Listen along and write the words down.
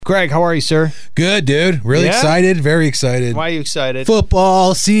Greg, how are you, sir? Good, dude. Really excited. Very excited. Why are you excited?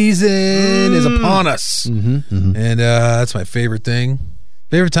 Football season is upon us. And that's my favorite thing.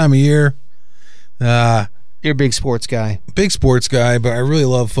 Favorite time of year. You're a big sports guy. Big sports guy, but I really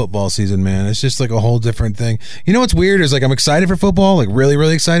love football season, man. It's just like a whole different thing. You know what's weird is like I'm excited for football, like really,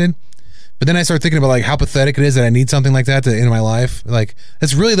 really excited. But then I start thinking about like how pathetic it is that I need something like that in my life. Like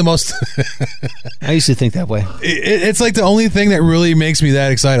that's really the most. I used to think that way. It's like the only thing that really makes me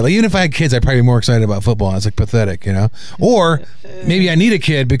that excited. Like even if I had kids, I'd probably be more excited about football. It's like pathetic, you know. Or maybe I need a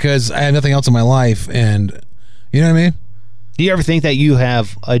kid because I have nothing else in my life, and you know what I mean. Do you ever think that you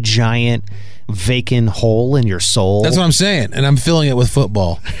have a giant vacant hole in your soul? That's what I'm saying, and I'm filling it with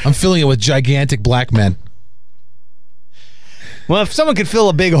football. I'm filling it with gigantic black men. Well, if someone could fill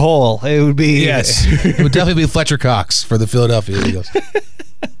a big hole, it would be... Yes. It would definitely be Fletcher Cox for the Philadelphia Eagles.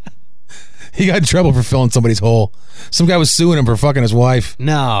 He got in trouble for filling somebody's hole. Some guy was suing him for fucking his wife.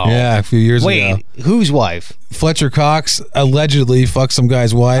 No. Yeah, a few years ago. Wait, whose wife? Fletcher Cox allegedly fucked some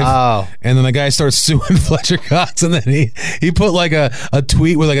guy's wife. Oh. And then the guy starts suing Fletcher Cox, and then he put like a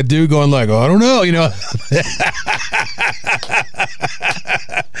tweet with like a dude going like, I don't know, you know.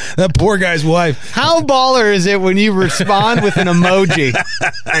 That poor guy's wife. How baller is it when you respond with an emoji?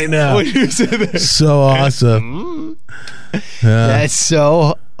 I know. When you say that. So awesome. That's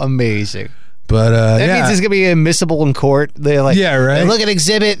so amazing. But that means it's gonna be admissible in court. They're like, yeah, right. Look at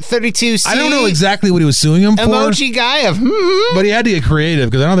Exhibit 32C. I don't know exactly what he was suing him for. Emoji guy of, but he had to get creative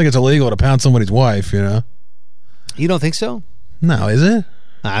because I don't think it's illegal to pound somebody's wife. You know. You don't think so? No, is it?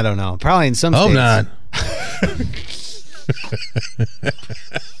 I don't know. Probably in some Hope states. not.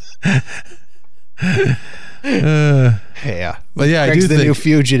 Yeah, but yeah, Greg's I do the think new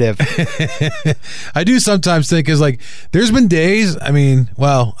fugitive. I do sometimes think is like there's been days. I mean,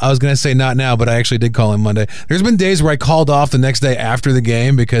 well, I was gonna say not now, but I actually did call him Monday. There's been days where I called off the next day after the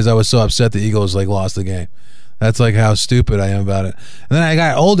game because I was so upset the Eagles like lost the game. That's like how stupid I am about it. And then I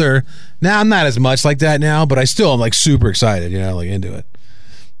got older. Now I'm not as much like that now, but I still am like super excited. You know, like into it.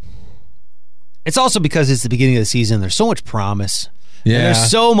 It's also because it's the beginning of the season. There's so much promise. Yeah, and there's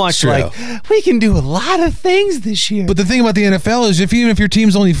so much like we can do a lot of things this year. But the thing about the NFL is, even if your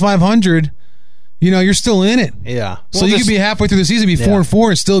team's only 500, you know you're still in it. Yeah. So you could be halfway through the season, be 4-4,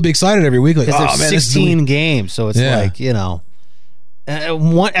 and still be excited every week. Like, because there's 16 games, so it's like you know,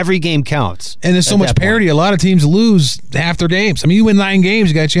 every game counts. And there's so much parity. A lot of teams lose half their games. I mean, you win 9 games,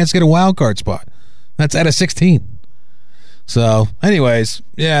 you got a chance to get a wild card spot. That's out of 16. So, anyways,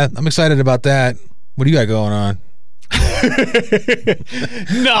 yeah, I'm excited about that. What do you got going on? Nothing.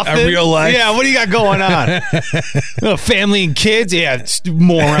 A real life. Yeah, what do you got going on? Family and kids? Yeah,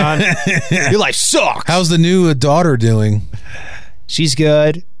 moron. Your life sucks. How's the new daughter doing? She's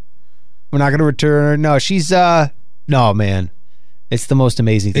good. We're not going to return her. No, she's no, man. It's the most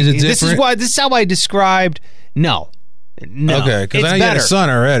amazing thing. Is it different? This is how I described No. Okay, because I know you had a son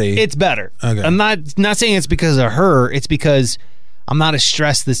already. It's better. Okay. I'm not saying it's because of her. It's because I'm not as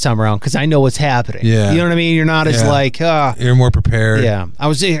stressed this time around because I know what's happening. Yeah. You know what I mean? You're not as like... You're more prepared. Yeah. I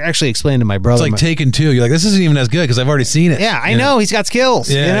was actually explaining to my brother. It's like Taken 2. You're like, this isn't even as good because I've already seen it. Yeah, I know. He's got skills.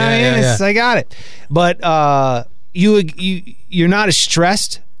 Yeah, you know what I mean? I got it. But you're not as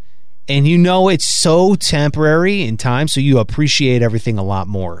stressed, and you know it's so temporary in time, so you appreciate everything a lot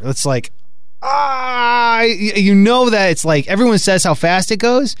more. It's like... you know that it's like everyone says how fast it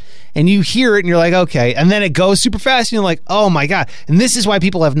goes, and you hear it and you're like, okay, and then it goes super fast and you're like, oh my god. And this is why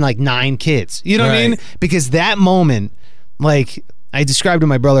people have like 9 kids, you know what I mean? Because that moment, like I described to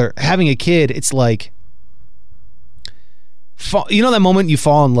my brother, having a kid, it's like, you know that moment you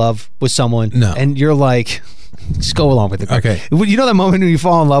fall in love with someone and you're like, just go along with it. Okay. You know that moment when you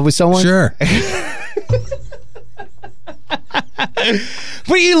fall in love with someone? Sure.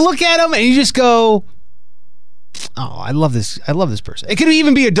 But you look at them and you just go, oh, I love this person. It could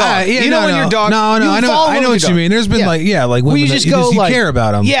even be a dog. Yeah, you know when your dog. No, I know what you mean. There's been like women you just go you like, care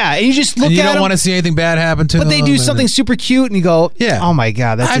about them. Yeah, and you just look and you at them. You don't want to see anything bad happen to them. But they do something super cute and you go, oh my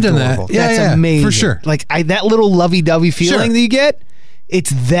god, that's I've adorable. done that. Yeah, that's amazing. For sure. Like that little lovey-dovey feeling that you get,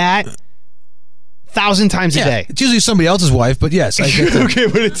 it's that 1,000 times a day. It's usually somebody else's wife, but yes, I get that. Okay,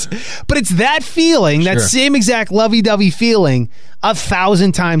 but it's that feeling, that same exact lovey-dovey feeling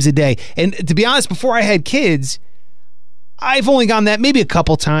 1,000 times a day. And to be honest, before I had kids, I've only gone that maybe a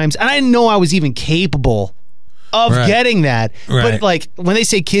couple times, and I didn't know I was even capable of Right. getting that. Right. But like when they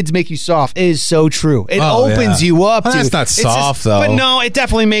say kids make you soft, it is so true. It Oh, opens yeah. you up. Well, to that's not it's soft, though. But no, it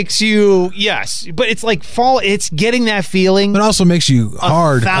definitely makes you But it's like it's getting that feeling. It also makes you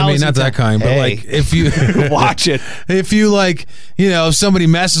hard. I mean, not that kind, but Hey. like if you Watch it. if you like, if somebody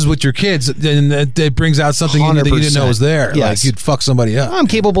messes with your kids, then it brings out something in you that you didn't know was there. Yes. Like you'd fuck somebody up. I'm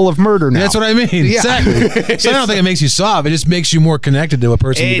capable of murder now. That's what I mean. Yeah. Exactly. So I don't think it makes you soft. It just makes you more connected to a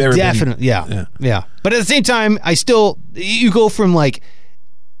person you've ever Definitely, been. yeah. But at the same time, you go from like,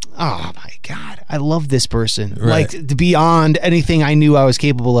 oh my God, I love this person. Right. Like beyond anything I knew I was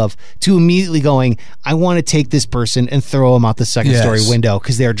capable of, to immediately going, I want to take this person and throw them out the second Yes. story window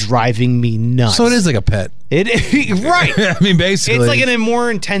because they're driving me nuts. So it is like a pet. Right. I mean, basically. It's like a more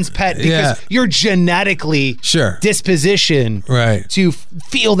intense pet because Yeah. you're genetically Sure. disposition Right. to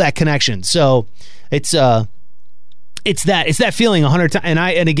feel that connection. So it's that feeling 100 times.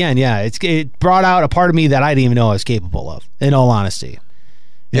 And again, it brought out a part of me that I didn't even know I was capable of, in all honesty.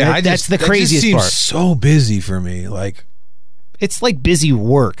 Yeah, That's the that craziest just seems part. so busy for me. Like, It's like busy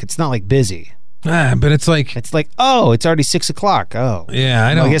work. It's not like busy. but it's like, It's like, oh, it's already 6 o'clock. Oh, yeah, I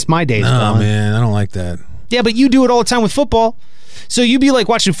Well, don't. I guess my day's no, gone. man, I don't like that. Yeah, but you do it all the time with football. So you be like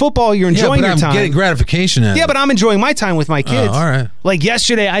watching football. You're Yeah, enjoying but your I'm time. getting gratification out of Yeah, it. but I'm enjoying my time with my kids. all right. Like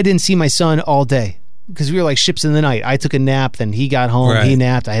yesterday, I didn't see my son all day because we were like ships in the night. I took a nap, then he got home. Right. He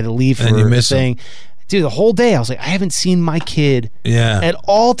napped. I had to leave for And you a miss him. thing. Dude, the whole day I was like, I haven't seen my kid Yeah. at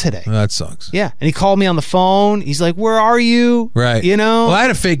all today. Well, that sucks. Yeah, and he called me on the phone. He's like, "Where are you?" Right. You know. Well, I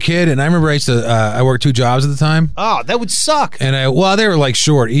had a fake kid, and I remember I used to. I worked 2 jobs at the time, Oh, that would suck. and they were like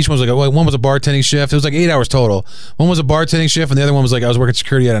short. Each one was like one was a bartending shift. It was like 8 hours total. One was a bartending shift, and the other one was like I was working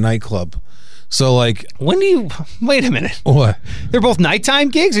security at a nightclub. So like, When do you wait a minute? what? They're both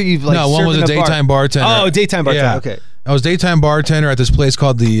nighttime gigs, or you like? No, one was a serving bar? daytime bartender. Oh, daytime bartender. Yeah. Okay. I was daytime bartender at this place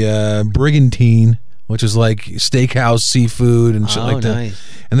called the Brigantine, which is like steakhouse, seafood, and shit Oh, like that. nice.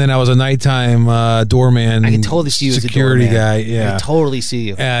 And then I was a nighttime doorman. I can totally see you security as a doorman. guy. Yeah, I can totally see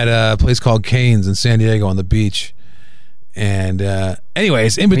you. at a place called Cane's in San Diego on the beach. And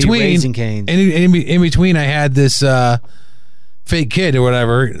anyways, in Are you between, raising Cane's? in between, I had this fake kid or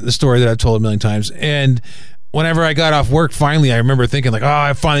whatever. The story that I've told a million times. And whenever I got off work, finally, I remember thinking like, "Oh,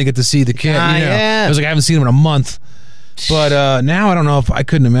 I finally get to see the kid." Ah, yeah. It was like I haven't seen him in a month. But now I don't know if I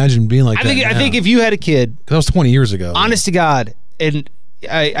couldn't imagine being like I that. think now. if you had a kid, 'Cause that was 20 years ago. honest to God, and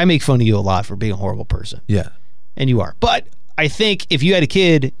I make fun of you a lot for being a horrible person, Yeah. and you are. But I think if you had a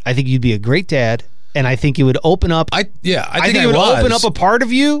kid, I think you'd be a great dad, and I think it would open up. I think it would open up a part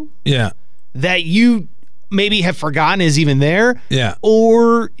of you Yeah. that you maybe have forgotten is even there. Yeah.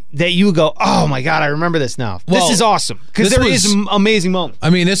 Or that you would go, oh my God, I remember this now. Well, this is awesome. Because this there is was- amazing moments. I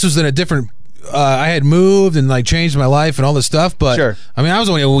mean, this was in a different. I had moved and like changed my life and all this stuff, but Sure. I mean, I was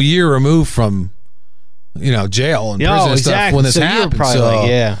only a year removed from, jail and prison and stuff when this so happened. You're probably So, like,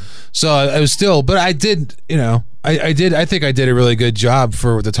 yeah. so I was still, but I did, I think I did a really good job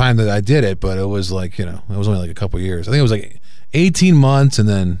for the time that I did it, but it was like, it was only like a couple years. I think it was like 18 months and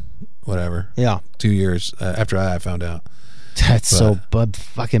then whatever, Yeah. 2 years after I found out. That's so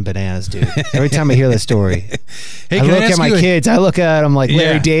fucking bananas, dude. Every time I hear that story, Hey, I can look ask at my you a- kids. I look at them like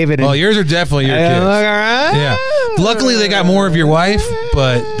Larry Yeah. David. And Well, yours are definitely your I kids. look around. Yeah. Luckily, they got more of your wife,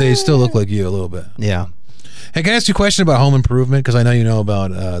 but they still look like you a little bit. Yeah. Hey, can I ask you a question about home improvement? Because I know you know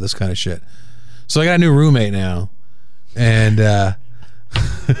about this kind of shit. So I got a new roommate now, and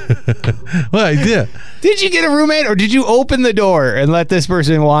well, yeah, Did you get a roommate, or did you open the door and let this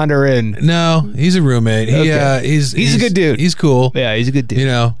person wander in? no, he's a roommate. Okay. He's a good dude. He's cool. Yeah, he's a good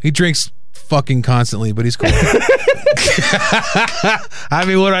dude. He drinks fucking constantly, but he's cool. I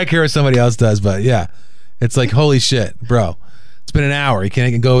mean, what do I care what somebody else does? But yeah, it's like holy shit, bro. It's been an hour. You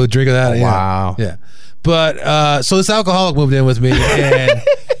can't go drink of that. Yeah. Wow. Yeah. But so this alcoholic moved in with me, and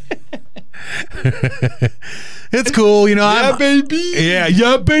it's cool. I'm, baby.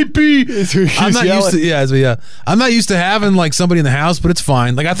 yeah, baby. I'm not used to I'm not used to having like somebody in the house, but it's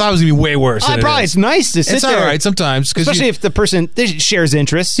fine. Like I thought it was gonna be way worse. than it Probably is. it's nice to sit It's there. all right sometimes, because Especially if the person shares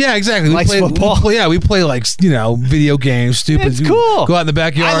interests. yeah, exactly. We Likes play football. we play like video games, stupid. It's cool. Go out in the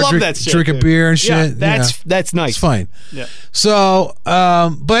backyard, I love drink, that shit, drink a dude. beer and shit. Yeah, that's nice. It's fine. Yeah. So,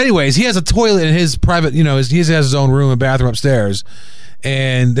 but anyways, he has a toilet in his private. He has his own room and bathroom upstairs,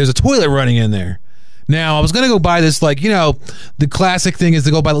 and there's a toilet running in there. Now, I was gonna go buy this, the classic thing is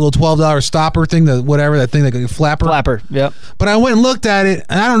to go buy the little $12 stopper thing, that thing, like a flapper. Flapper. Yep. But I went and looked at it,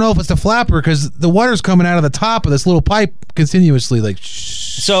 and I don't know if it's the flapper because the water's coming out of the top of this little pipe continuously, like.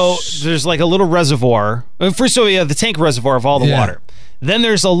 So there's like a little reservoir. First of all, you have the tank reservoir of all the Yeah. water. Then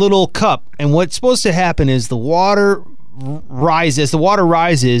there's a little cup, and what's supposed to happen is the water rises. As the water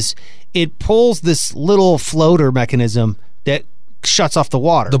rises, it pulls this little floater mechanism that shuts off the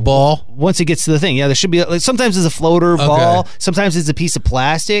water. The ball? Once it gets to the thing. Yeah, there should be, like, sometimes it's a floater ball, sometimes it's a piece of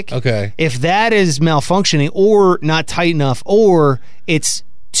plastic. Okay. If that is malfunctioning or not tight enough or it's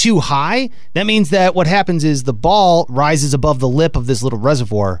too high, that means that what happens is the ball rises above the lip of this little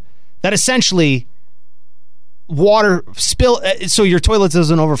reservoir that essentially water spill, so your toilet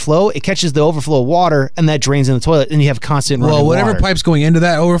doesn't overflow. It catches the overflow of water and that drains in the toilet and you have constant running whatever water. pipe's going into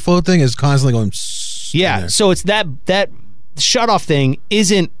that overflow thing is constantly going Yeah, so it's that shutoff thing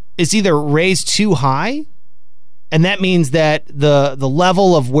it's either raised too high, and that means that the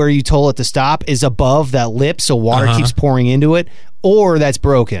level of where you toilet to stop is above that lip, so water keeps pouring into it, or that's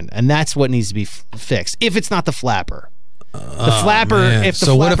broken, and that's what needs to be fixed. If it's not the flapper. The flapper, man.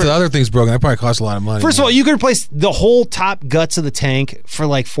 so what if the other thing's broken? That probably costs a lot of money. First of all, you could replace the whole top guts of the tank for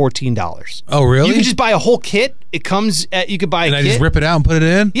like $14. Oh, really? You could just buy a whole kit. It comes at, you could buy a kit. And I just rip it out and put it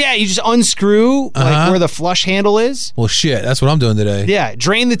in? Yeah, you just unscrew like where the flush handle is. Well, shit, that's what I'm doing today. Yeah,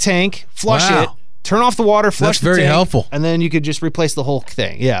 drain the tank, flush Wow. it, turn off the water, flush That's the tank. very helpful. And then you could just replace the whole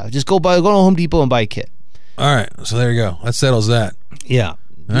thing. Yeah, just go to Home Depot and buy a kit. All right, so there you go. That settles that. Yeah.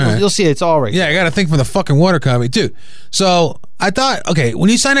 right. You'll see it's all right. Yeah, I got to think from the fucking water company, dude. So I thought, okay, when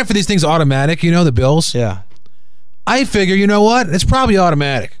you sign up for these things automatic, you know, the bills, Yeah. I figure, you know what? It's probably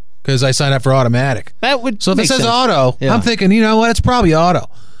automatic because I signed up for automatic. That would So if it make says sense. auto, Yeah. I'm thinking, you know what? It's probably auto.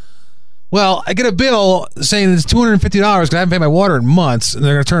 Well, I get a bill saying it's $250 because I haven't paid my water in months, and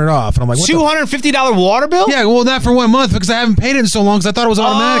they're going to turn it off. And I'm like, what the $250 water bill? Yeah, well, not for 1 month because I haven't paid it in so long because I thought it was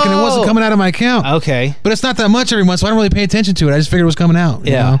automatic and it wasn't coming out of my account. Okay. But it's not that much every month, so I don't really pay attention to it. I just figured it was coming out.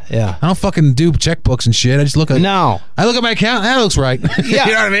 you Yeah, know? yeah. I don't fucking do checkbooks and shit. I just look at No. I look at my account. That looks right. Yeah.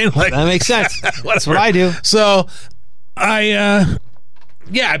 You know what I mean? Like, That makes sense. That's what I do. so I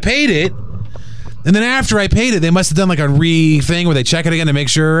paid it. And then after I paid it, they must have done like a thing where they check it again to make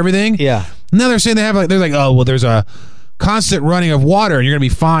sure everything. Yeah. Now they're saying they're like, oh, well, there's a constant running of water and you're going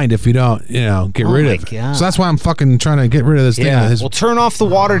to be fined if you don't, get rid my of it. God. So that's why I'm fucking trying to get rid of this thing. Yeah. This- Well, turn off the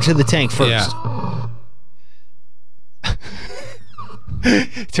water to the tank first.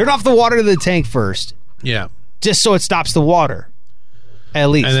 Turn off the water to the tank first, yeah. just so it stops the water. At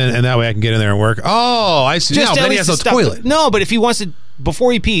least. And that way I can get in there and work. Oh, I see. Just No, at then he least has to no stop toilet. it. No, but if he wants to,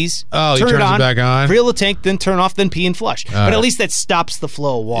 before he pees, Oh, he turn turns it it on, back on? fill the tank, then turn off, then pee and flush. But at least that stops the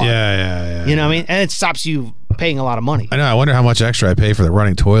flow of water. Yeah. You know what I mean? And it stops you paying a lot of money. I know. I wonder how much extra I pay for the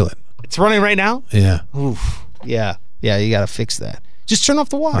running toilet. It's running right now? Yeah. Oof. Yeah. Yeah, you got to fix that. Just turn off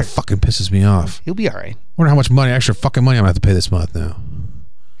the water. That fucking pisses me off. He'll be all right. I wonder how much extra fucking money I'm going to have to pay this month now.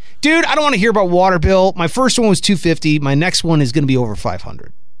 Dude, I don't want to hear about water bill. My first one was $250. My next one is going to be over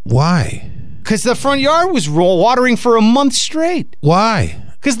 $500. Why? Because the front yard was watering for a month straight. Why?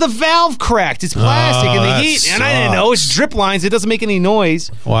 Because the valve cracked. It's plastic and the that heat. And I didn't know. It's drip lines. It doesn't make any noise.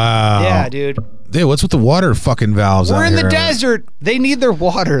 Wow. Yeah, dude. Dude, what's with the water fucking valves We're out in the here? desert. They need their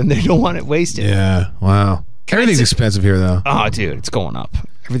water and they don't want it wasted. Yeah. Wow. Everything's expensive here, though. Oh, dude, it's going up.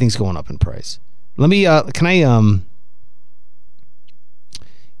 Everything's going up in price. Let me.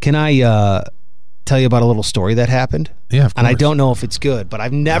 Can I tell you about a little story that happened? Yeah, of course. And I don't know if it's good, but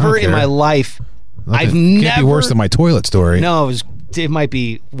I've never in care. my life. I've Can't never. be worse than my toilet story. No, it might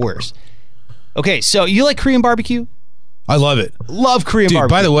be worse. Okay, so you like Korean barbecue? I love it. Love Korean Dude,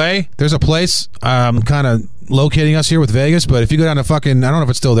 barbecue. by the way, there's a place kind of locating us here with Vegas, but if you go down to fucking, I don't know if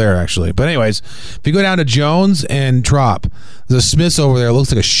it's still there actually, but anyways, if you go down to Jones and Trop, there's a Smith's over there. It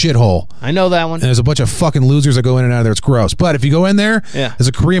looks like a shithole. I know that one. And there's a bunch of fucking losers that go in and out of there. It's gross. But if you go in there, Yeah. there's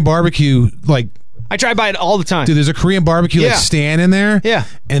a Korean barbecue, like, I drive by it all the time. dude, there's a Korean barbecue like Yeah. stand in there. Yeah.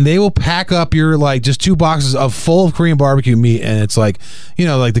 And they will pack up your like just 2 boxes of full of Korean barbecue meat, and it's like,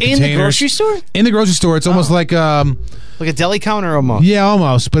 like the in containers. the grocery store? In the grocery store. It's almost like Like a deli counter almost. yeah,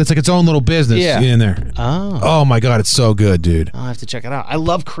 almost, but it's like its own little business Yeah. in there. Oh my god, it's so good, dude. I'll have to check it out. I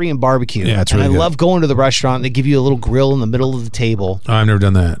love Korean barbecue. Yeah, it's and really I good. love going to the restaurant. They give you a little grill in the middle of the table. Oh, I've never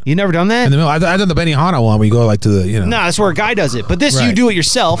done that. You never done that? In the middle, I've done the Benihana one where you go like to the, No, that's where a guy does it. But this, you Right. do it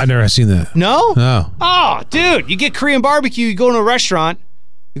yourself. I've never seen that. No? No. Oh, dude, you get Korean barbecue, you go to a restaurant,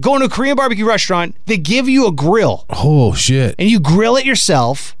 you go into a Korean barbecue restaurant, they give you a grill, Oh shit. and you grill it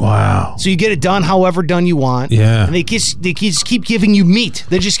yourself, Wow. so you get it done however done you want. Yeah. And they just keep giving you meat.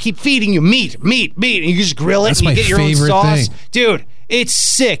 They just keep feeding you meat, and you just grill it, That's and you my get your own favorite sauce. thing. Dude, it's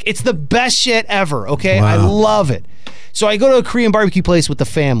sick. It's the best shit ever, okay? I Wow. love it. So I go to a Korean barbecue place with the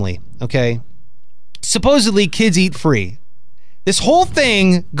family, okay? Supposedly, kids eat free. This whole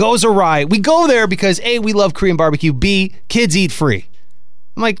thing goes awry. We go there because A, we love Korean barbecue. B, kids eat free.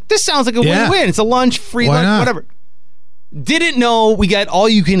 I'm like, this sounds like a Yeah. win-win. It's a lunch, free Why lunch, not? whatever. Didn't know we got all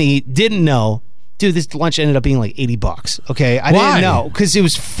you can eat. Didn't know. Dude, this lunch ended up being like $80. Okay, I Why? didn't know because it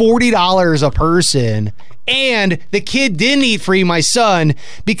was $40 a person, and the kid didn't eat free. My son,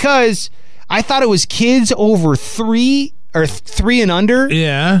 because I thought it was kids over 3 or 3 and under.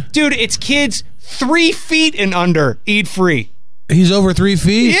 Yeah. Dude, it's kids 3 feet and under eat free. He's over 3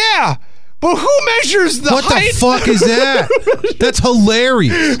 feet? Yeah. But who measures the What height? the fuck is that? That's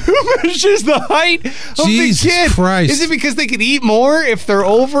hilarious. Who measures the height of Jesus the kid? Christ. Is it because they can eat more if they're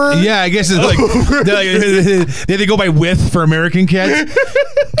over? Yeah, I guess it's like they go by width for American kids.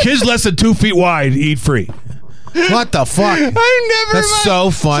 Kids less than 2 feet wide eat free. What the fuck? I never. That's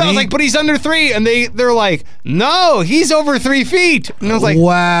so funny. So I was like, but he's under 3, and they're like, no, he's over 3 feet. And I was like,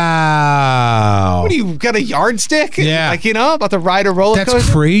 wow. what do you got a yardstick? Yeah. Like, about to ride a roller That's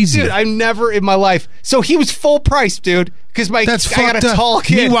coaster? crazy. Dude, I've never in my life. So he was full price, dude, because I got fucked a up. tall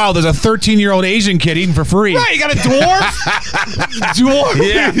kid. Meanwhile, there's a 13-year-old Asian kid eating for free. Right, you got a dwarf.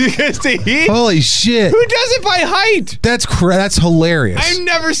 Dwarf. Yeah. You guys to eat? Holy shit. Who does it by height? That's hilarious. I've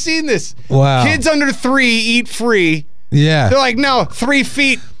never seen this. Wow. Kids under 3 eat free. Yeah. They're like, no, 3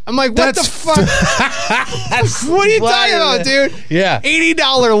 feet. I'm like, what That's the fuck? What are you talking about, dude? Yeah.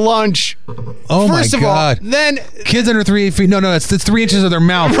 $80 lunch. Oh First my of all, God. then Kids under 3 feet. No, it's 3 inches of their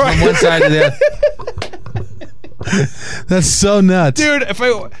mouth from one side to the other. That's so nuts. dude,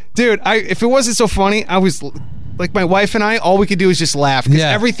 if it wasn't so funny, I was like, my wife and I, all we could do is just laugh because Yeah.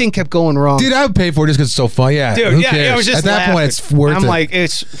 everything kept going wrong. Dude, I would pay for it just because it's so fun. Yeah. Dude, Who yeah, cares? I was just At that laughing. point, it's worth it. I'm like,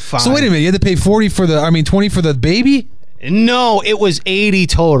 it's fine. So wait a minute. You had to pay 20 for the baby? No, it was 80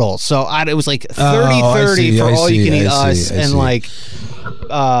 total. So it was like 30 Oh, I 30 see, for I all you see, can eat I us see, I and see.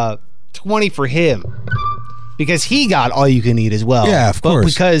 like 20 for him. Because he got all you can eat as well. Yeah, of course.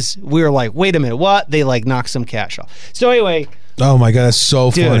 But because we were like, wait a minute, what? They like knocked some cash off. So anyway, Oh my God, that's so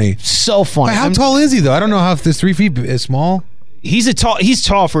dude, funny. so funny. How tall is he though? I don't know how if this 3 feet is small. He's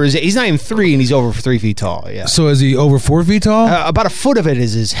tall for his. He's not even 3, and he's over 3 feet tall. Yeah. So is he over 4 feet tall? About a foot of it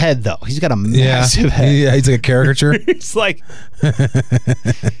is his head, though. He's got a yeah. massive head. Yeah, he's like a caricature. It's like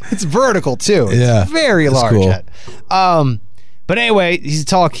it's vertical too. It's Yeah, very that's large cool. head. But anyway, he's a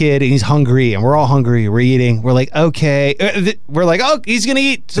tall kid and he's hungry, and we're all hungry. We're eating. We're like, okay. We're like, oh, he's gonna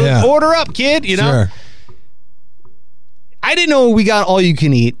eat. So Yeah. order up, kid. You know. Sure. I didn't know we got all you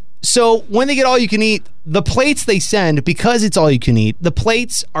can eat. So when they get all you can eat, the plates they send, because it's all you can eat, the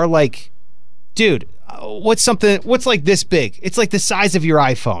plates are like, dude, what's like this big? It's like the size of your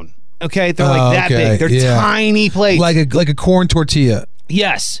iPhone. Okay, they're like that okay. big. They're Yeah. tiny plates. Like a corn tortilla.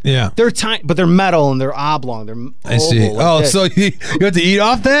 Yes. Yeah. They're tiny, but they're metal and they're oblong. They're I see. oval like this. So you have to eat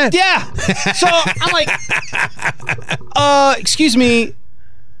off that? Yeah. So I'm like, excuse me.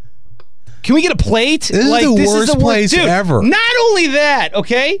 Can we get a plate? This is like, the worst place Dude, ever. Not only that,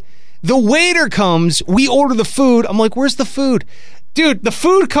 okay? The waiter comes, we order the food. I'm like, where's the food? Dude, the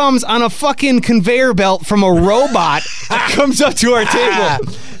food comes on a fucking conveyor belt from a robot that comes up to our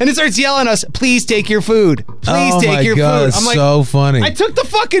table. And it starts yelling at us, please take your food. Please Oh take my your God, food. it's I'm like, so funny. I took the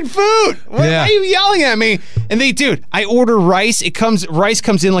fucking food. Why Yeah. are you yelling at me? And dude, I order rice. Rice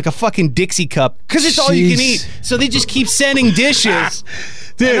comes in like a fucking Dixie cup because it's all you can Jeez. eat. So they just keep sending dishes.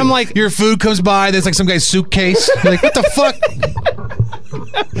 Dude, and I'm like, your food comes by, there's like some guy's suitcase. You're like, what the fuck?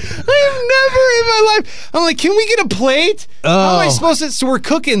 I have never in my life. I'm like, can we get a plate? How am I Oh. supposed to? So we're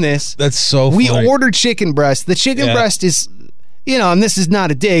cooking this. That's so We funny. ordered chicken breast. The chicken Yeah. breast is, and this is not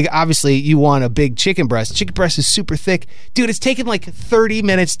a dig. Obviously, you want a big chicken breast. Chicken breast is super thick. Dude, it's taken like 30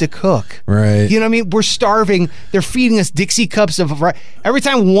 minutes to cook. Right. You know what I mean? We're starving. They're feeding us Dixie cups of rice. Every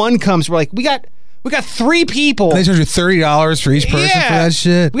time one comes, we're like, we got 3 people. And they charge you $30 for each person for that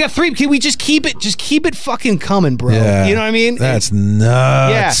shit? We got 3. Can we just keep it? Just keep it fucking coming, bro. Yeah. You know what I mean? That's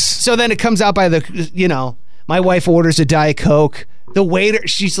nuts. Yeah. So then it comes out by the, my wife orders a Diet Coke. The waiter,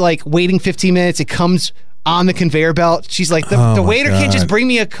 she's like waiting 15 minutes. It comes on the conveyor belt. She's like, the my waiter can't God. just bring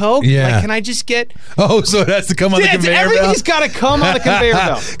me a Coke. Yeah. Like, can I just get? Oh, so it has to come on the conveyor belt? Everything's got to come on the conveyor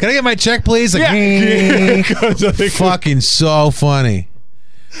belt. Can I get my check, please? Like, Yeah. fucking so funny.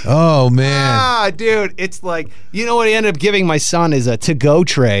 Oh, man. Dude, it's like, what I ended up giving my son is a to-go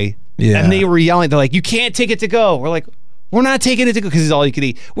tray. Yeah. And they were yelling. They're like, you can't take it to go. We're like, we're not taking it to go because it's all you can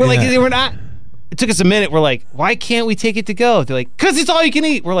eat. We're like, Yeah. we're not. It took us a minute. We're like, why can't we take it to go? They're like, because it's all you can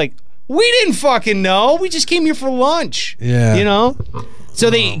eat. We're like, we didn't fucking know. We just came here for lunch. Yeah. So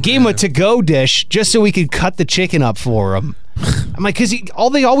they gave him a to-go dish just so we could cut the chicken up for him. I'm like, because all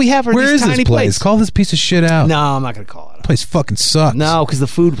we have are Where these is tiny this place? plates. Call this piece of shit out. No, I'm not going to call it out. Place fucking sucks. No, because the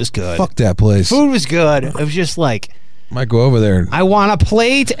food was good. Fuck that place. Food was good. It was just like, Might go over there. I want a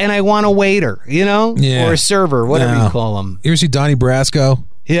plate and I want a waiter, Yeah. or a server, whatever No. you call them. You ever see Donnie Brasco?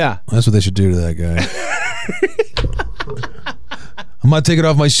 Yeah. That's what they should do to that guy. I'm not taking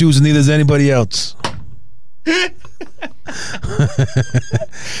off my shoes, and neither is anybody else.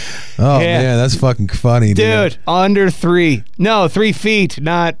 Oh man, that's fucking funny, dude. Under 3. No, 3 feet,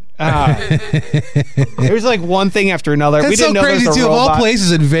 not. There's like one thing after another. That's we didn't so know crazy there's a too. Of robot. all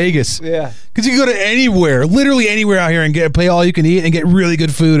places in Vegas, Yeah. because you can go to anywhere, literally anywhere out here, and pay all you can eat and get really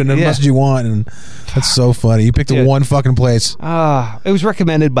good food and as much as you want. And that's so funny. You picked the one fucking place. It was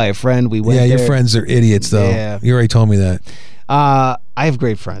recommended by a friend. We went. Yeah, there. your friends are idiots, though. Yeah. You already told me that. I have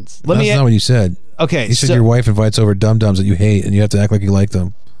great friends. That's not what you said. Okay, you said your wife invites over dum-dums that you hate, and you have to act like you like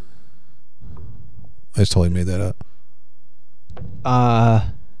them. I just totally made that up.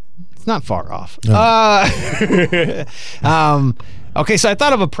 It's not far off. No. Okay, so I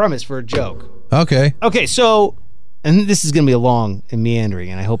thought of a premise for a joke. Okay. Okay, so, and this is going to be long and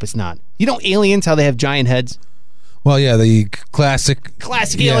meandering, and I hope it's not. You know aliens, how they have giant heads? Well, yeah, the classic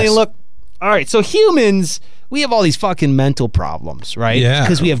Alien look. All right, so humans, we have all these fucking mental problems, right? Yeah.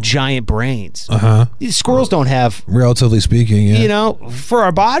 Because we have giant brains. Uh-huh. These squirrels don't have, Relatively speaking, yeah. you know, for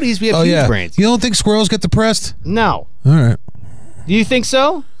our bodies, we have huge brains. You don't think squirrels get depressed? No. All right. Do you think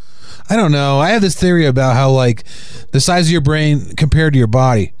so? I don't know. I have this theory about how, like, the size of your brain compared to your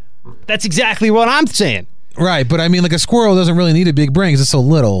body. That's exactly what I'm saying. Right, but I mean, like, a squirrel doesn't really need a big brain because it's so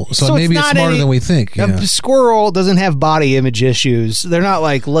little. So maybe it's smarter than we think. A squirrel doesn't have body image issues. They're not,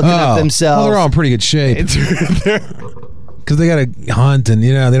 like, looking at themselves. Well, they're all in pretty good shape. Because they got to hunt and,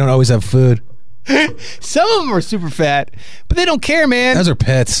 you know, they don't always have food. Some of them are super fat, but they don't care, man. Those are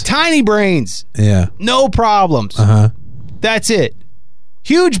pets. Tiny brains. Yeah. No problems. Uh-huh. That's it.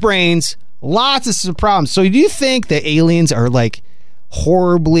 Huge brains, lots of problems. So do you think that aliens are like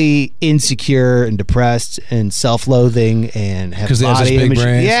horribly insecure and depressed and self-loathing and have they have body such big image?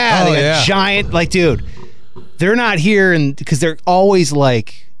 brains? Yeah, Oh, they got giant. Like, dude, they're not here and because they're always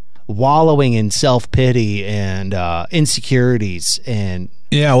like wallowing in self-pity and insecurities and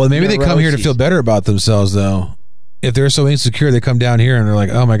Yeah, well, maybe they come here to neuroses. feel better about themselves, though. If they're so insecure, they come down here and they're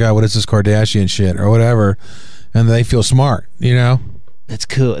like, oh my God, what is this Kardashian shit or whatever? And they feel smart, you know? That's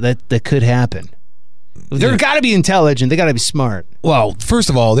cool. That could happen. They're got to be intelligent. They got to be smart. Well, first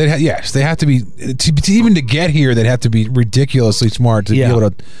of all, they have to be even to get here. They'd have to be ridiculously smart to be able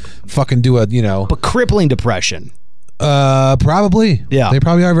to fucking do a But crippling depression. Probably. Yeah. They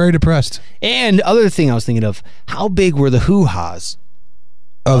probably are very depressed. And other thing I was thinking of: how big were the hoo-has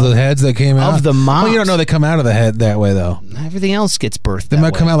Of the heads that came out of the moms? Well, you don't know they come out of the head that way though. Everything else gets birthed. They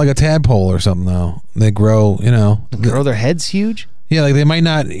might come out like a tadpole or something though. They grow, Grow their heads huge. Yeah, like they might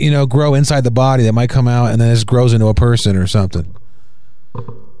not, grow inside the body. They might come out and then it just grows into a person or something.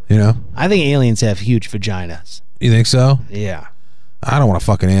 I think aliens have huge vaginas. You think so? Yeah. I don't want a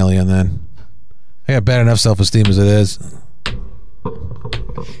fucking alien then. I got bad enough self-esteem as it is.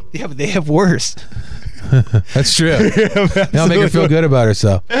 Yeah, but they have worse. That's true. I'll make her feel good about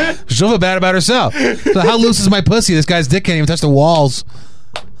herself. She'll feel bad about herself. So how loose is my pussy? This guy's dick can't even touch the walls.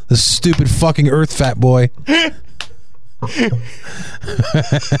 This stupid fucking earth fat boy.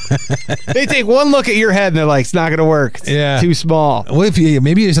 They take one look at your head and they're like, it's not going to work. It's too small. What if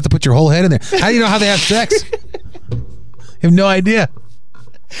maybe you just have to put your whole head in there? How do you know how they have sex? You have no idea.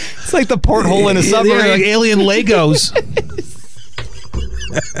 It's like the porthole in a submarine. They're like alien Legos.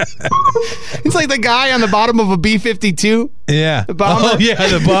 It's like the guy on the bottom of a B-52. Yeah. The bomber. Oh yeah,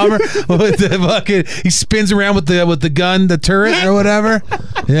 the bomber with the fucking. He spins around with the gun, the turret or whatever.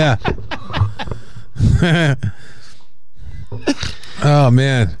 Yeah. Oh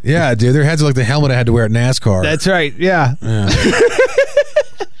man, yeah, dude. Their heads are like the helmet I had to wear at NASCAR. That's right. Yeah.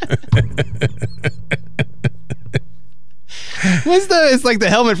 It's like the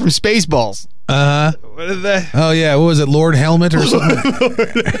helmet from Spaceballs. What is that? Oh yeah, what was it, Lord Helmet or something?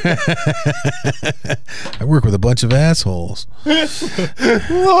 I work with a bunch of assholes.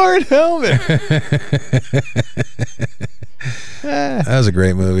 Lord Helmet. That was a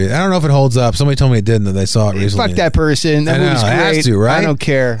great movie. I don't know if it holds up. Somebody told me it didn't, that they saw it recently. Fuck that person. That I know, movie's it great. has to, right? I don't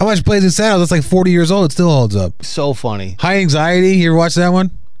care. I watched Blazing Saddles. That's like 40 years old. It still holds up. So funny. High Anxiety. You ever watch that one?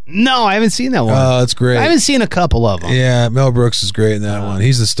 No, I haven't seen that one. Oh, that's great. I haven't seen a couple of them. Yeah, Mel Brooks is great in that one.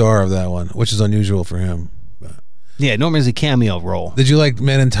 He's the star of that one, which is unusual for him. Yeah, normally it's a cameo role. Did you like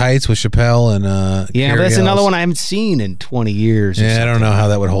Men in Tights with Chappelle and Yeah, Carrie but that's Ells? another one I haven't seen in 20 years. Or Yeah, I don't know how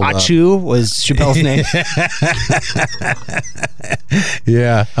that would hold up. Achu was Chappelle's name.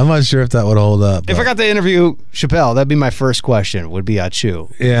 Yeah, I'm not sure if that would hold up. If I got to interview Chappelle, that'd be my first question. Would be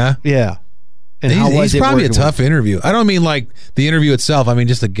Achu. Yeah. Yeah. And how was he's it probably a working tough interview. I don't mean like the interview itself. I mean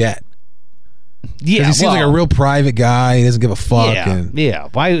just the get. Yeah, he seems like a real private guy. He doesn't give a fuck. Yeah, and yeah.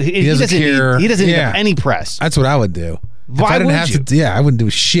 Why he doesn't care. He doesn't need Yeah. any press. That's what I would do. Why if I didn't would have you? to, yeah, I wouldn't do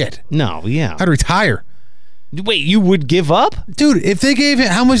shit. No, yeah. I'd retire. Wait, you would give up? Dude, if they gave him,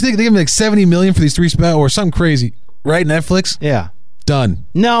 how much they gave him, like $70 million for these 3 specials or something crazy, right? Netflix? Yeah. Done.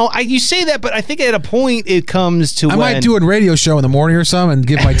 No, you say that, but I think at a point it comes to I when... might do a radio show in the morning or something and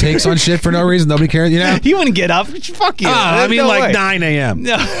give my takes on shit for no reason. Nobody cares, you know? You wouldn't get up. Fuck you. I mean, No like way. 9 a.m.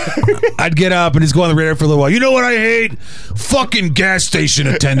 No. I'd get up and just go on the radio for a little while. You know what I hate? Fucking gas station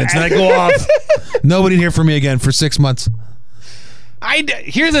attendants. And I go off. Nobody hear from me again for 6 months.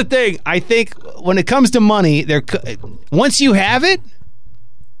 Here's the thing. I think when it comes to money, once you have it,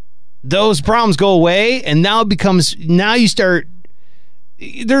 those problems go away, and now you start.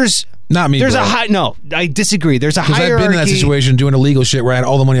 There's Not me. There's bro. a high. No, I disagree. There's a Because hierarchy. I've been in that situation doing illegal shit where I had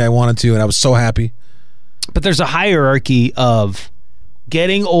all the money I wanted to, and I was so happy. But there's a hierarchy of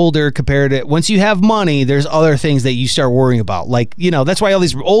getting older compared to once you have money, there's other things that you start worrying about. Like, that's why all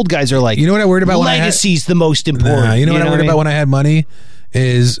these old guys are like, You know what I worried about when I had- legacy's the most important. Nah, you know what I worried about when I had money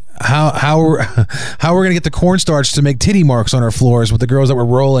is how we're gonna get the cornstarch to make titty marks on our floors with the girls that were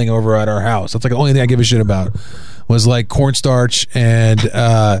rolling over at our house. That's like the only thing I give a shit about. Was like cornstarch and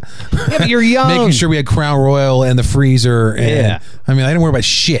Yeah, but you're young. making sure we had Crown Royal and the freezer. And, Yeah. I mean, I didn't worry about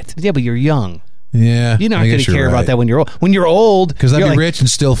shit. Yeah, but you're young. Yeah, You're not going to care about that when you're old. When you're old, because I'd you're be like, rich and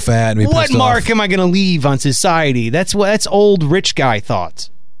still fat. And be what pissed mark off. am I going to leave on society? That's old rich guy thoughts.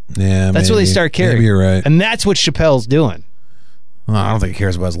 Yeah, That's what they maybe. start carrying. Maybe you're right. And that's what Chappelle's doing. I don't think he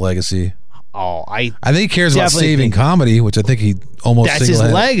cares about his legacy. Oh, I think he cares about Definitely saving think- comedy, which I think he almost that's his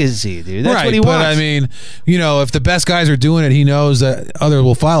single-handed- legacy, dude. That's right, what he but wants. I mean, if the best guys are doing it, he knows that others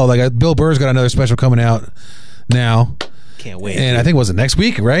will follow. Like Bill Burr's got another special coming out now, Can't wait. and I think was it next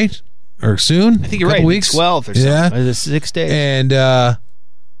week, right, or soon? I think you're Couple right. Weeks, 12 or something. Yeah, Or the 6 days. and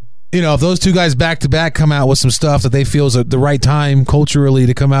if those two guys back to back come out with some stuff that they feel is the right time culturally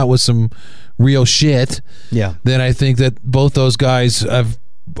to come out with some real shit, Yeah. then I think that both those guys have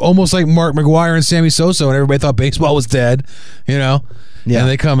almost like Mark McGuire and Sammy Sosa, and everybody thought baseball was dead, Yeah. and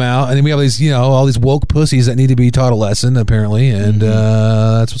they come out, and then we have these, all these woke pussies that need to be taught a lesson, apparently, and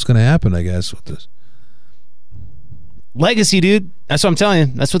that's what's going to happen, I guess, with this. Legacy, dude. That's what I'm telling you.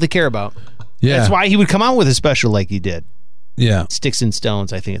 That's what they care about. Yeah, That's why he would come out with a special like he did. Yeah, Sticks and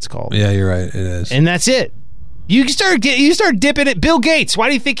Stones, I think it's called. yeah, you're right. It is. And that's it. You start dipping it. Bill Gates, why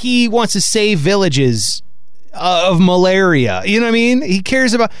do you think he wants to save villages of malaria? You know what I mean? He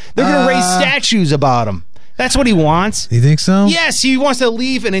cares about. They're going to raise statues about him. That's what he wants. You think so? Yes, he wants to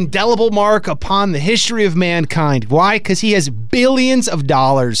leave an indelible mark upon the history of mankind. Why? Because he has billions of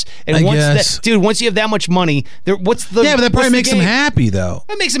dollars, and I guess. once you have that much money, what's the Yeah, but that probably what's the makes him game? happy, though.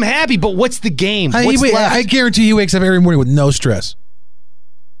 That makes him happy, but what's the game? I What's left? guarantee he wakes up every morning with no stress,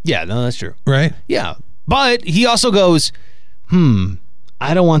 Yeah, no, that's true. right? Yeah, but he also goes,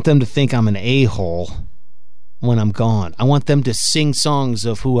 I don't want them to think I'm an a-hole when I'm gone. I want them to sing songs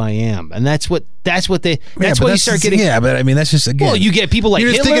of who I am, and that's what they. That's but what you start getting. Yeah, but I mean, that's just again. Well, you get people like you're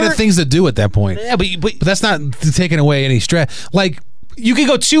just Hitler. thinking of things to do at that point. Yeah, but But that's not taking away any stress. Like, you could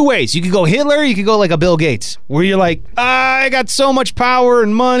go two ways. You could go Hitler. You could go like a Bill Gates, where you're like, I got so much power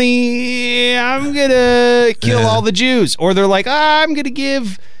and money, I'm gonna kill all the Jews. Or they're like, I'm gonna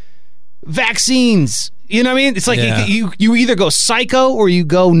give vaccines. You know what I mean? It's like Yeah. you either go psycho or you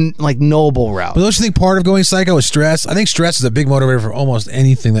go like noble route. but don't you think part of going psycho is stress? I think stress is a big motivator for almost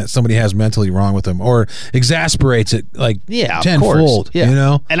anything that somebody has mentally wrong with them, or exasperates it like Yeah, of tenfold. course. Yeah. You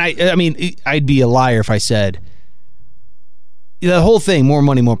know? And I mean, I'd be a liar if I said the whole thing, more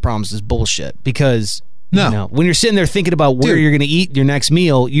money, more problems, is bullshit. Because No. when you're sitting there thinking about where Dude. you're going to eat your next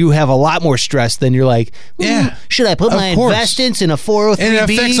meal, you have a lot more stress than you're like, Yeah. should I put Of my course. investments in a 403b? And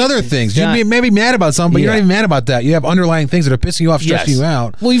it affects other things. Yeah. You may be mad about something, but you're Yeah. not even mad about that. You have underlying things that are pissing you off, stressing Yes. you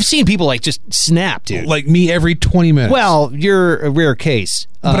out. Well, you've seen people like just snap, dude. Like me every 20 minutes. Well, you're a rare case.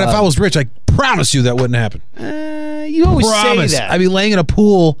 but if I was rich, I promise you that wouldn't happen. You always Promise. say that. I'd be laying in a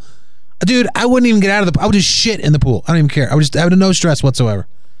pool. Dude, I wouldn't even get out of the I would just shit in the pool. I don't even care. I would just have no stress whatsoever.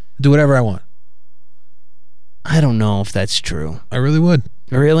 Do whatever I want. I don't know if that's true. I really would.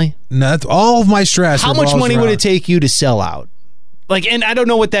 Really? No, that's all of my stress. How much revolves money would around- it take you to sell out? Like, and I don't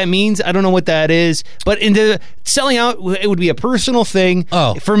know what that means. I don't know what that is. But in the selling out, it would be a personal thing.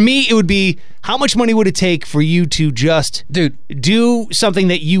 Oh. For me, it would be how much money would it take for you to just Dude, do something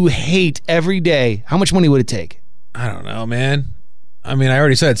that you hate every day? How much money would it take? I don't know, man. I mean, I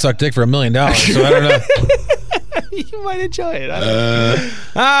already said suck dick for $1 million, so I don't know. You might enjoy it. I don't know.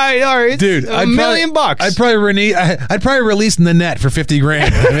 All right, Dude, $1 million bucks. I'd probably release Nanette for 50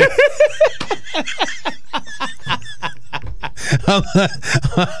 grand. I mean,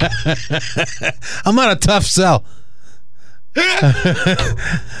 I'm not a tough sell.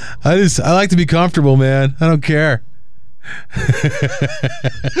 I like to be comfortable, man. I don't care.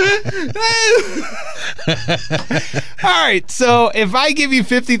 All right, so if I give you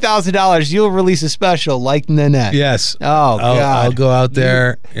 $50,000, you'll release a special like Nanette. Yes. Oh, God. I'll go out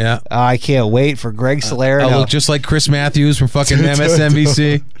there. Yeah. I can't wait for Greg Salerno. I'll look just like Chris Matthews from fucking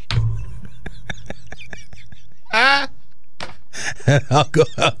MSNBC. And I'll go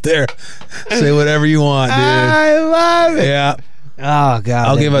out there, say whatever you want, dude. I love it. Yeah. Oh, God.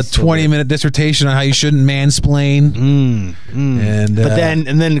 I'll give a 20-minute dissertation on how you shouldn't mansplain. And But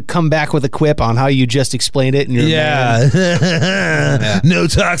then come back with a quip on how you just explained it. And you're no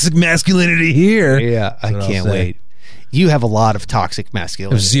toxic masculinity here. Yeah, I can't wait. You have a lot of toxic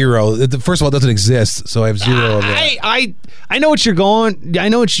masculinity. Zero. First of all, it doesn't exist, so I have zero of that. I know what you're going. I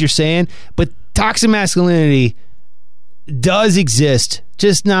know what you're saying, but toxic masculinity does exist,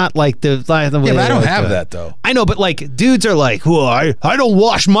 just not like the way. Yeah, but I don't have that though. I know, but like dudes are like, well, I don't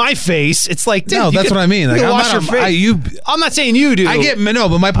wash my face. It's like, dude, no, that's what I mean. Like, wash your face. I'm not saying you do.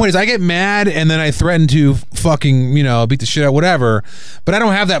 But my point is, I get mad and then I threaten to fucking beat the shit out, whatever. But I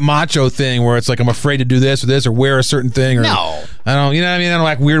don't have that macho thing where it's like I'm afraid to do this or wear a certain thing. Or, no, I don't. You know what I mean? I don't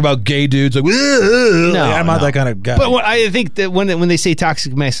act weird about gay dudes. Like, no, I'm not that kind of guy. But I think that when they say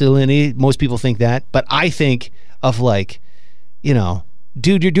toxic masculinity, most people think that. But I think of like,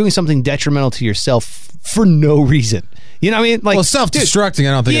 dude, you're doing something detrimental to yourself for no reason. You know what I mean? Like, well, self-destructing,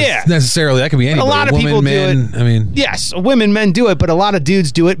 I don't think it's necessarily. That could be anybody. A lot of people do it. Yes, women, men do it, but a lot of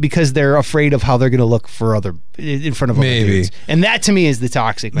dudes do it because they're afraid of how they're going to look in front of other dudes. And that to me is the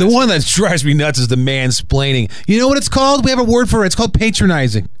toxic. The one that drives me nuts is the mansplaining. You know what it's called? We have a word for it. It's called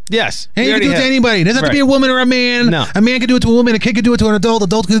patronizing. Yes. And you can do it to anybody. It doesn't have to be a woman or a man. No. A man can do it to a woman. A kid can do it to an adult.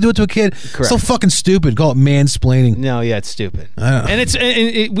 Adult can do it to a kid. Correct. So fucking stupid. Call it mansplaining. No, yeah, it's stupid. And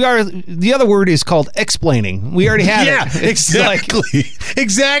the other word is called explaining. We already have it. Exactly.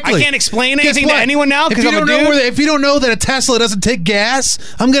 Exactly. I can't explain anything to anyone now because I'm a dude. If you don't know that a Tesla doesn't take gas,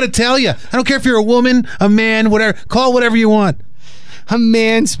 I'm going to tell you. I don't care if you're a woman, a man, whatever. Call it whatever you want. I'm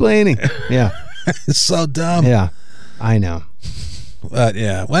mansplaining. Yeah. It's so dumb. Yeah, I know. But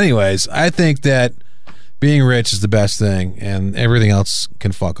yeah. Well, anyways, I think that being rich is the best thing, and everything else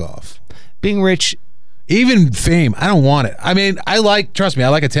can fuck off. Being rich, even fame, I don't want it. I mean, trust me, I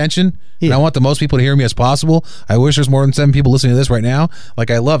like attention, and I want the most people to hear me as possible. I wish there's more than 7 people listening to this right now.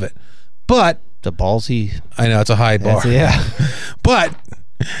 Like, I love it, but the ballsy. I know it's a high bar. Yeah, but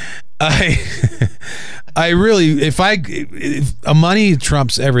I really, if money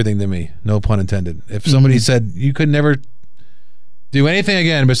trumps everything to me, no pun intended. If somebody said you could never do anything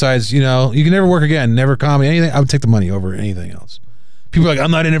again besides, you can never work again, never comedy, anything, I would take the money over anything else. People are like,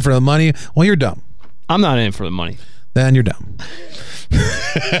 I'm not in it for the money. Well, you're dumb. I'm not in it for the money. Then you're dumb.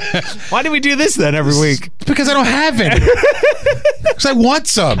 Why do we do this then every week? Because I don't have it. Because I want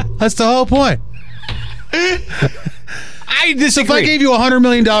some. That's the whole point. I disagree. If I gave you $100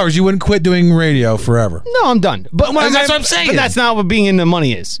 million, you wouldn't quit doing radio forever. No, I'm done. But that's what I'm saying. But that's not what being in the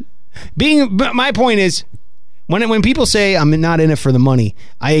money is. My point is, when people say I'm not in it for the money,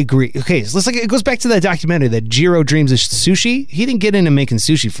 I agree. Okay, so it goes back to that documentary that Jiro dreams of sushi. He didn't get into making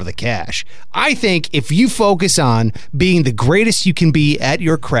sushi for the cash. I think if you focus on being the greatest you can be at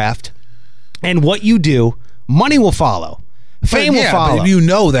your craft and what you do, money will follow. Fame will follow. But you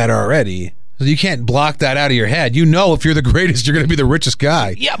know that already. So you can't block that out of your head. You know if you're the greatest, you're going to be the richest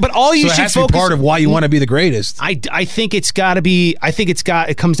guy. Yeah, but all you should focus. So it has to be part of why you want to be the greatest. I think it's got to be.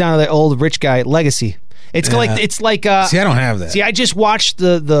 It comes down to the old rich guy legacy. It's like see, I don't have that. See, I just watched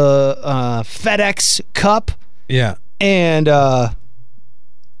the FedEx Cup. Yeah. And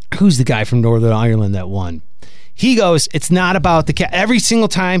who's the guy from Northern Ireland that won? He goes, it's not about the every single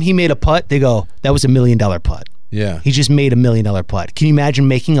time he made a putt, they go, that was $1 million putt. Yeah. He just made $1 million putt. Can you imagine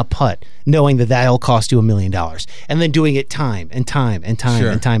making a putt knowing that'll cost you $1 million and then doing it time and time and time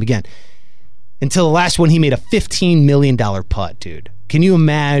and time again until the last one he made a $15 million putt, dude. Can you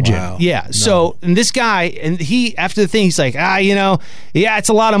imagine? Wow. Yeah. No. So, and this guy, and he, after the thing, he's like, it's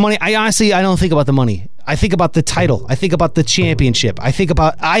a lot of money. I don't think about the money. I think about the title. I think about the championship. I think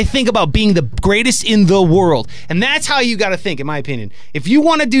about being the greatest in the world. And that's how you got to think, in my opinion. If you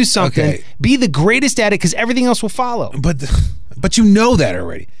want to do something, be the greatest at it because everything else will follow. But you know that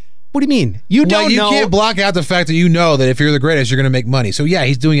already. What do you mean? You don't know. You can't block out the fact that you know that if you're the greatest, you're going to make money. So yeah,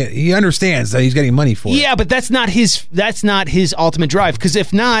 he's doing it. He understands that he's getting money for it. Yeah, but that's not his ultimate drive. Because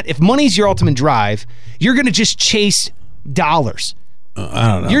if money's your ultimate drive, you're going to just chase dollars. I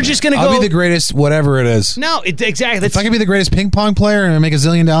don't know. You're just going to go. I'll be the greatest, whatever it is. No, exactly. If I could be the greatest ping pong player and make $1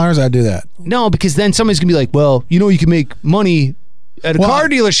 zillion, I'd do that. No, because then somebody's going to be like, well, you can make money at a car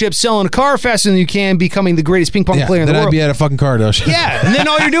dealership selling a car faster than you can, becoming the greatest ping pong player in the then world. I'd be at a fucking car dealership. Yeah, and then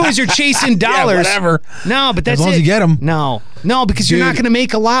all you're doing is you're chasing dollars. Whatever. No, but that's as long as you get them. No, because you're not going to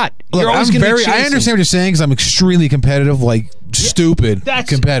make a lot. Look, You're always going to be chasing. I understand what you're saying because I'm extremely competitive, like stupid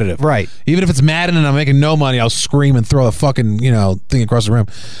competitive. Right. Even if it's Madden and I'm making no money, I'll scream and throw a fucking thing across the room.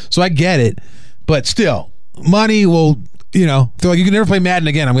 So I get it, but still, money will. They're like, you can never play Madden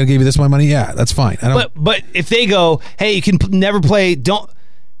again. I'm going to give you this much money. Yeah, that's fine. I don't. But if they go, hey, you can never play. Don't.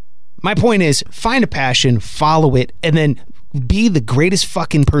 My point is, find a passion, follow it, and then be the greatest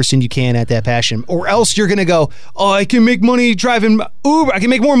fucking person you can at that passion. Or else you're going to go, oh, I can make money driving Uber. I can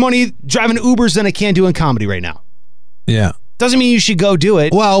make more money driving Ubers than I can doing comedy right now. Yeah. Doesn't mean you should go do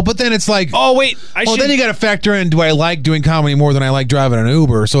it. Well, but then it's like, oh wait, then you got to factor in: do I like doing comedy more than I like driving an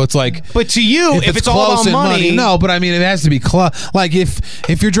Uber? So it's like, but to you, if it's all about money, no. But I mean, it has to be close. Like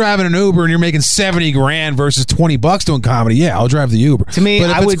if you're driving an Uber and you're making $70,000 versus $20 doing comedy, yeah, I'll drive the Uber. To me,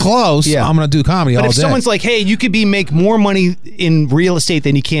 but if it's close, I'm going to do comedy all day. But if someone's like, hey, you could make more money in real estate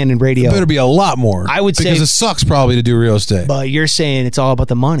than you can in radio, it better be a lot more. I would say because it sucks probably to do real estate. But you're saying it's all about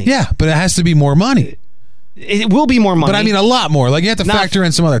the money. Yeah, but it has to be more money. It will be more money. But I mean a lot more. Like you have to factor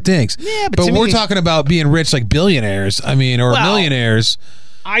in some other things. Yeah, but we're talking about being rich like billionaires. I mean, or millionaires.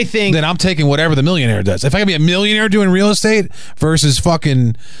 I think then I'm taking whatever the millionaire does. If I can be a millionaire doing real estate versus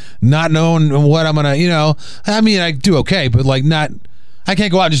fucking not knowing what I'm gonna, I mean, I do okay, but like not. I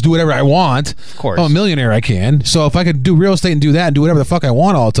can't go out and just do whatever I want. Of course. I'm a millionaire, I can. So if I could do real estate and do that and do whatever the fuck I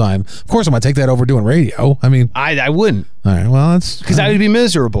want all the time, of course I'm gonna take that over doing radio. I mean, I wouldn't. All right, well that's because I would be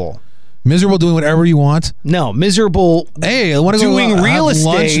miserable. Miserable doing whatever you want? No, miserable. Hey, I want to doing go real estate.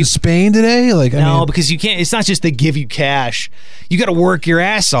 Lunch in Spain today? Like, because you can't. It's not just they give you cash. You got to work your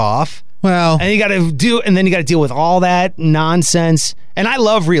ass off. Well, and you got to and then you got to deal with all that nonsense. And I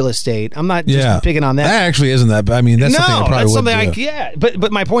love real estate. I'm not just picking on that. That actually isn't that. I mean, that's something I probably would do.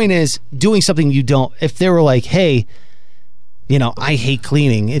 But my point is doing something you don't. If they were like, hey, I hate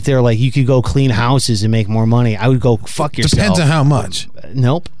cleaning. If they're like, you could go clean houses and make more money, I would go fuck yourself. Depends on how much.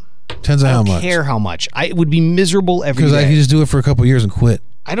 Nope. Depends on how much. I don't care how much. I would be miserable every day. Because I could just do it for a couple of years and quit.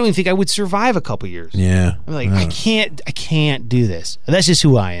 I don't even think I would survive a couple of years. Yeah. I'm like, I can't do this. That's just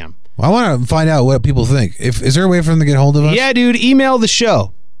who I am. Well, I want to find out what people think. Is there a way for them to get hold of us? Yeah, dude. Email the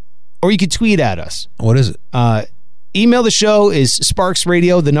show. Or you could tweet at us. What is it? Email the show is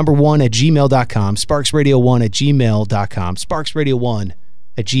sparksradio1@gmail.com. Sparksradio1@gmail.com.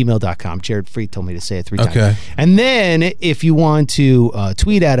 Sparksradio1@gmail.com. Jared Freed told me to say it 3 times. Okay. And then if you want to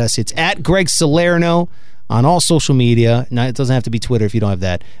tweet at us, it's at Greg Salerno on all social media. Now, it doesn't have to be Twitter if you don't have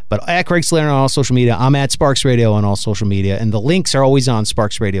that. But at Greg Salerno on all social media. I'm at Sparks Radio on all social media. And the links are always on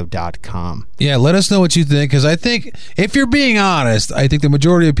sparksradio.com. Yeah, let us know what you think. Because I think, if you're being honest, I think the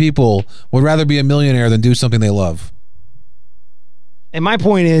majority of people would rather be a millionaire than do something they love. And my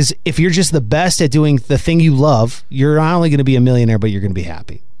point is, if you're just the best at doing the thing you love, you're not only going to be a millionaire, but you're going to be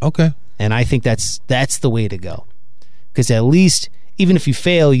happy. Okay. And I think that's the way to go. Because at least, even if you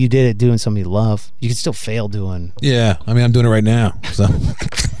fail, you did it doing something you love. You can still fail doing. Yeah. I mean, I'm doing it right now. So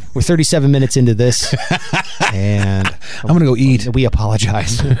we're 37 minutes into this. And I'm going to go eat. We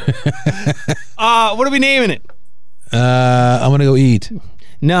apologize. What are we naming it? I'm going to go eat.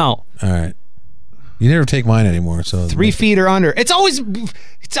 No. All right. You never take mine anymore. So 3 feet or under. It's always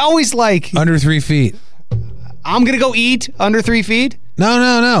like under 3 feet. I'm gonna go eat under 3 feet. No.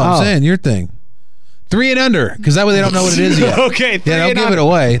 I'm saying your thing. 3 and under, because that way they don't know what it is yet. Okay. Don't give it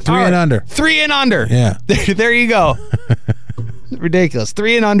away. 3 and under. 3 and under. Yeah. There you go. Ridiculous.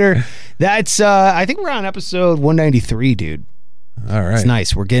 3 and under. That's. I think we're on episode 193, dude. All right. It's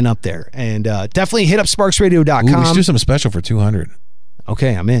nice. We're getting up there, and definitely hit up sparksradio.com. Ooh, we should do something special for 200.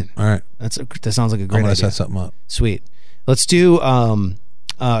 Okay, I'm in. All right. That sounds like a great idea. Set something up. Sweet. Let's do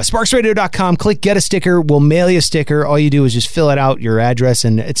sparksradio.com. Click get a sticker. We'll mail you a sticker. All you do is just fill it out, your address,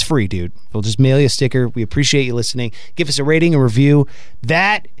 and it's free, dude. We'll just mail you a sticker. We appreciate you listening. Give us a rating and review.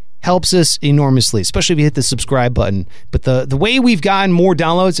 That helps us enormously, especially if you hit the subscribe button. But the way we've gotten more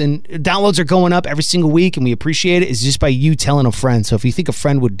downloads, and downloads are going up every single week, and we appreciate it, is just by you telling a friend. So if you think a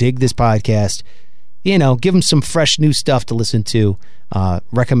friend would dig this podcast, give them some fresh new stuff to listen to.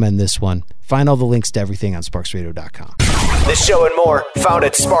 Recommend this one. Find all the links to everything on sparksradio.com. This show and more found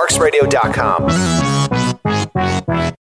at sparksradio.com.